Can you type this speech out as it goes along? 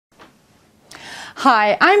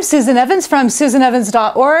Hi, I'm Susan Evans from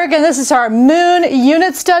susanevans.org, and this is our Moon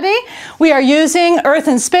Unit Study. We are using Earth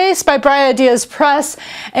and Space by Bright Ideas Press,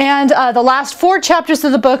 and the last 4 chapters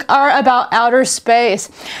of the book are about outer space.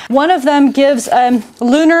 One of them gives a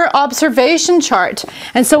lunar observation chart,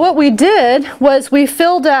 and so what we did was we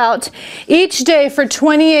filled out each day for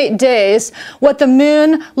 28 days what the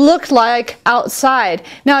moon looked like outside.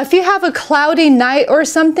 Now, if you have a cloudy night or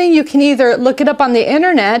something, you can either look it up on the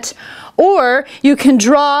internet, or you can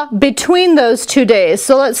draw between those 2 days.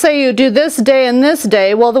 So let's say you do this day and this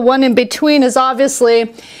day. Well, the one in between is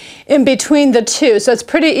obviously in between the two. So it's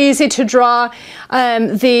pretty easy to draw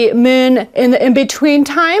the moon in the in-between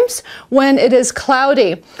times when it is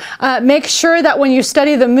cloudy. Make sure that when you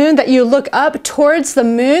study the moon that you look up towards the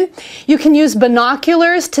moon. You can use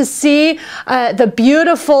binoculars to see the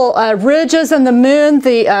beautiful ridges in the moon,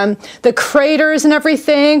 the craters and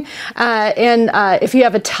everything. If you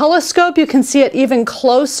have a telescope, you can see it even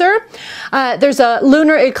closer. There's a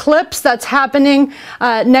lunar eclipse that's happening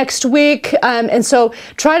next week, and so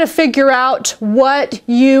try to figure out what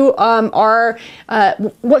you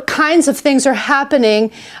what kinds of things are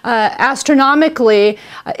happening astronomically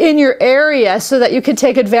in your area so that you can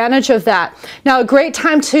take advantage of that. Now, a great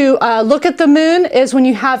time to look at the moon is when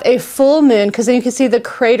you have a full moon, because then you can see the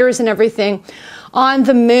craters and everything on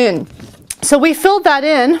the moon. So we filled that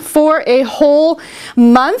in for a whole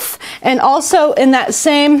month, and also in the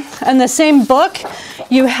same book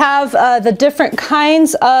you have the different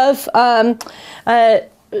kinds of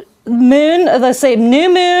moon. Let's say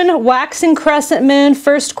new moon, waxing crescent moon,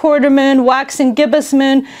 first quarter moon, waxing gibbous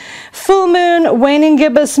moon, full moon, waning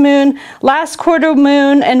gibbous moon, last quarter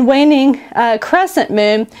moon, and waning crescent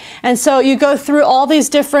moon. And so you go through all these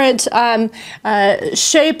different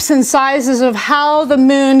shapes and sizes of how the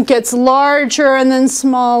moon gets larger and then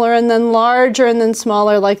smaller and then larger and then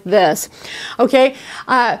smaller, like this. Okay,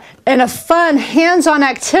 and a fun hands-on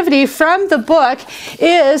activity from the book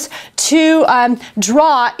is to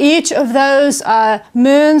draw each of those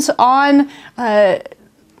moons on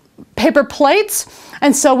paper plates.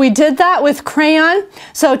 And so we did that with crayon.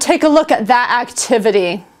 So take a look at that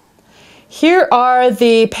activity. Here are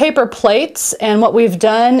the paper plates, and what we've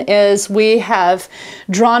done is we have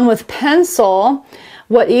drawn with pencil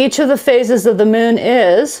what each of the phases of the moon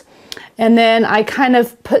is, and then I kind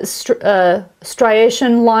of put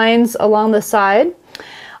striation lines along the side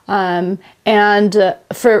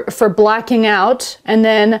for blacking out, and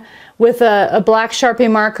then with a black Sharpie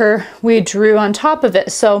marker we drew on top of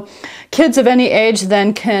it. So kids of any age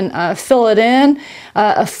then can fill it in.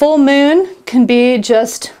 A full moon can be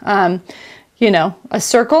just you know, a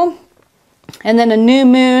circle, and then a new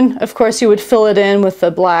moon, of course, you would fill it in with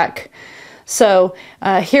the black. So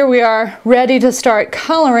here we are ready to start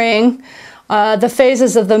coloring the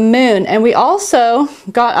phases of the moon, and we also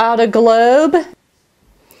got out a globe.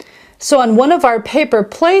 So on one of our paper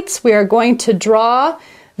plates we are going to draw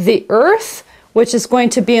the Earth, which is going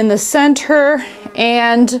to be in the center,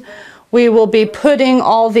 and we will be putting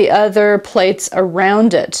all the other plates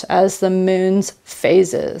around it as the moon's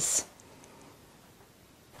phases.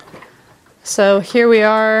 So here we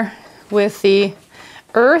are with the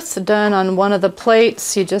Earth done on one of the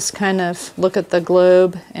plates. You just kind of look at the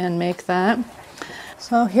globe and make that.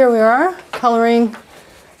 So here we are coloring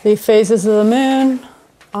the phases of the moon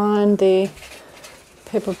on the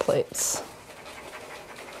paper plates.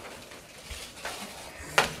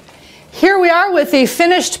 Here we are with the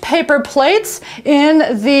finished paper plates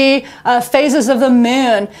in the phases of the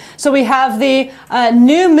moon. So we have the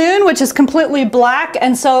new moon, which is completely black,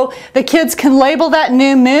 and so the kids can label that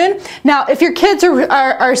new moon. Now, if your kids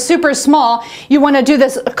are super small, you want to do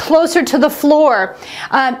this closer to the floor.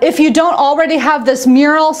 If you don't already have this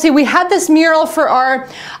mural, see, we had this mural for our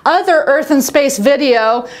other Earth and Space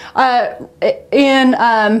video in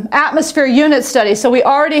Atmosphere Unit Study. So we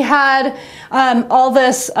already had all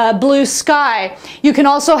this blue sky. You can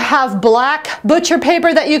also have black butcher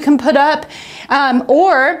paper that you can put up,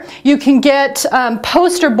 or you can get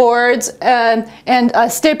poster boards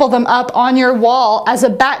and staple them up on your wall as a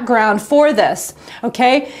background for this.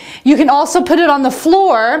 Okay, you can also put it on the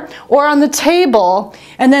floor or on the table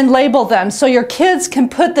and then label them, so your kids can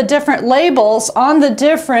put the different labels on the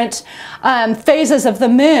different phases of the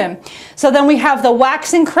moon. So then we have the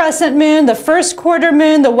waxing crescent moon, the first quarter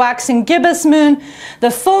moon, the waxing gibbous moon,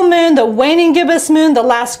 the full moon, the waning gibbous moon, the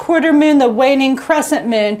last quarter moon, the waning crescent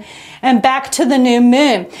moon, and back to the new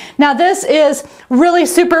moon. Now this is really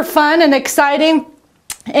super fun and exciting,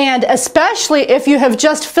 and especially if you have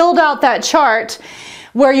just filled out that chart,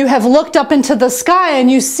 where you have looked up into the sky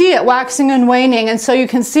and you see it waxing and waning. And so you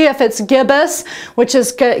can see if it's gibbous, which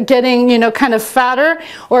is getting, you know, kind of fatter,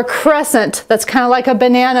 or crescent, that's kind of like a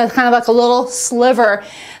banana, kind of like a little sliver.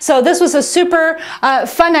 So this was a super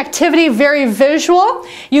fun activity, very visual.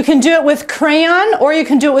 You can do it with crayon, or you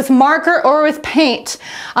can do it with marker or with paint.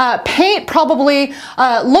 Paint probably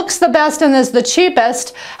looks the best and is the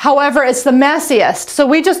cheapest. However, it's the messiest. So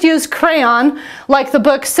we just use crayon, like the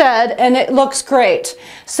book said, and it looks great.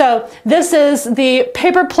 So this is the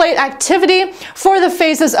paper plate activity for the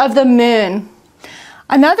phases of the moon.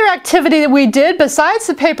 Another activity that we did besides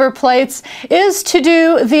the paper plates is to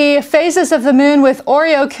do the phases of the moon with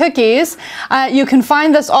Oreo cookies. You can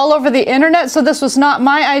find this all over the internet, so this was not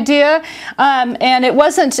my idea, and it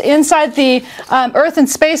wasn't inside the Earth and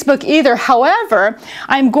Space book either. However,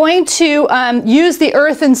 I'm going to use the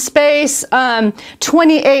Earth and Space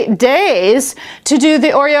 28 days to do the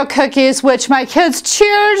Oreo cookies, which my kids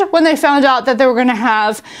cheered when they found out that they were going to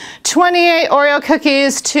have 28 Oreo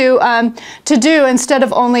cookies to do instead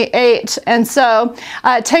of only 8. And so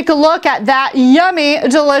take a look at that yummy,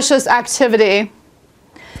 delicious activity.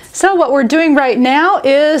 So what we're doing right now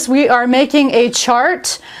is we are making a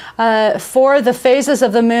chart for the phases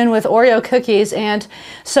of the moon with Oreo cookies. And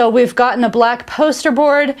so we've gotten a black poster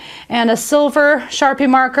board and a silver Sharpie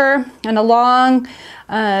marker and a long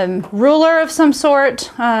ruler of some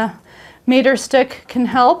sort. Meter stick can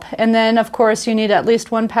help. And then of course you need at least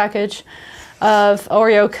one package of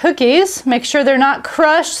Oreo cookies. Make sure they're not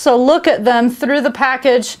crushed, so look at them through the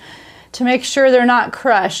package to make sure they're not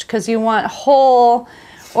crushed, because you want whole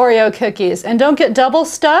Oreo cookies. And don't get double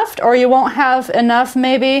stuffed, or you won't have enough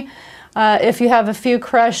maybe if you have a few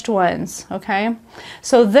crushed ones, okay?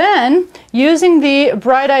 So then, using the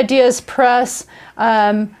Bright Ideas Press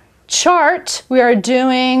chart, we are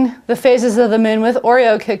doing the phases of the moon with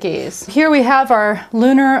Oreo cookies. Here we have our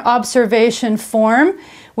lunar observation form,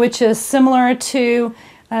 which is similar to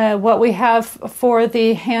what we have for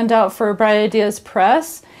the handout for Bright Ideas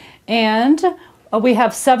Press. And we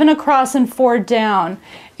have 7 across and 4 down.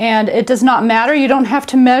 And it does not matter. You don't have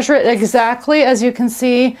to measure it exactly. As you can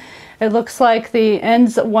see, it looks like the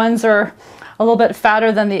ends ones are a little bit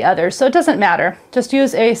fatter than the others. So it doesn't matter. Just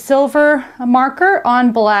use a silver marker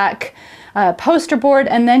on black poster board,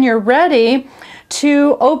 and then you're ready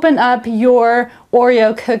to open up your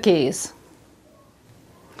Oreo cookies.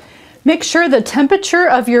 Make sure the temperature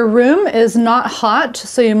of your room is not hot,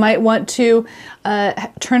 so you might want to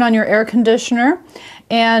turn on your air conditioner.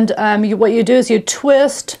 And what you do is you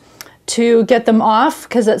twist to get them off,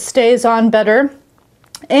 because it stays on better.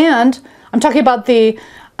 And I'm talking about the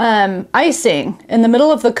icing in the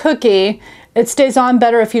middle of the cookie. It stays on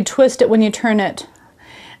better if you twist it when you turn it.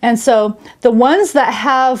 And so the ones that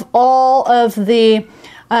have all of the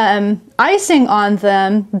icing on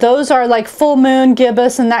them, those are like full moon,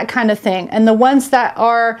 gibbous, and that kind of thing. And the ones that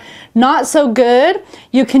are not so good,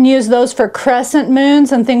 you can use those for crescent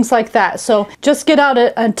moons and things like that. So just get out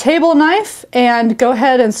a table knife and go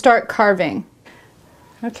ahead and start carving.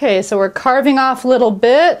 Okay, so we're carving off little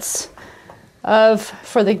bits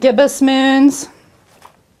for the gibbous moons,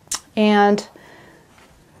 and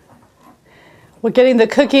we're getting the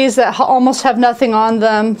cookies that almost have nothing on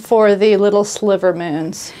them for the little sliver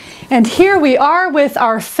moons. And here we are with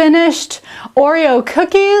our finished Oreo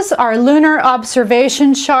cookies, our lunar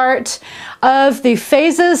observation chart of the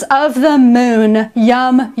phases of the moon.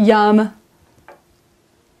 Yum, yum.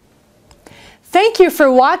 Thank you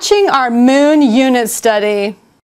for watching our moon unit study.